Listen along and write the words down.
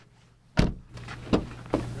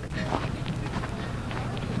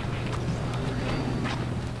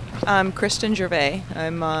I'm Kristen Gervais.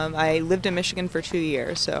 I lived in Michigan for 2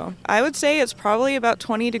 years, so I would say it's probably about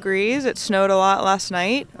 20 degrees. It snowed a lot last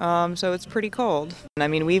night, so it's pretty cold. I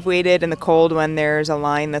mean, we've waited in the cold when there's a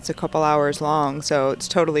line that's a couple hours long, so it's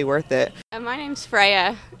totally worth it. My name's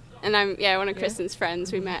Freya, and I'm one of Kristen's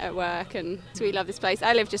friends. We met at work, and so we love this place.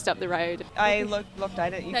 I live just up the road. I looked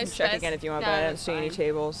at it. You can check again if you want, but I don't see any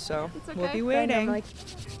tables, so we'll be waiting.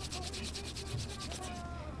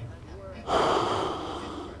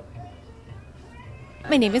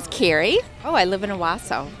 My name is Carrie. Oh, I live in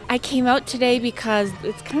Owasso. I came out today because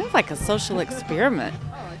it's kind of like a social experiment.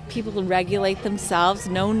 People regulate themselves,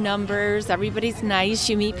 no numbers, everybody's nice,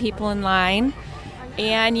 you meet people in line,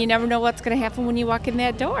 and you never know what's going to happen when you walk in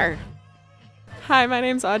that door. Hi, my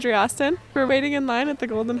name's Audrey Austin. We're waiting in line at the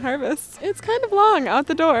Golden Harvest. It's kind of long out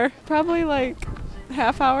the door, probably like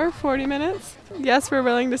half hour, 40 minutes. Yes, we're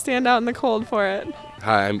willing to stand out in the cold for it.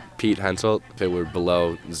 Hi, I'm Pete Hensel. If it were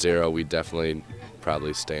below zero, we'd definitely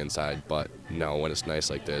probably stay inside, but no, when it's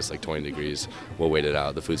nice like this, like 20 degrees, we'll wait it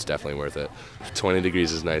out. The food's definitely worth it. 20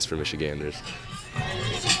 degrees is nice for Michiganders.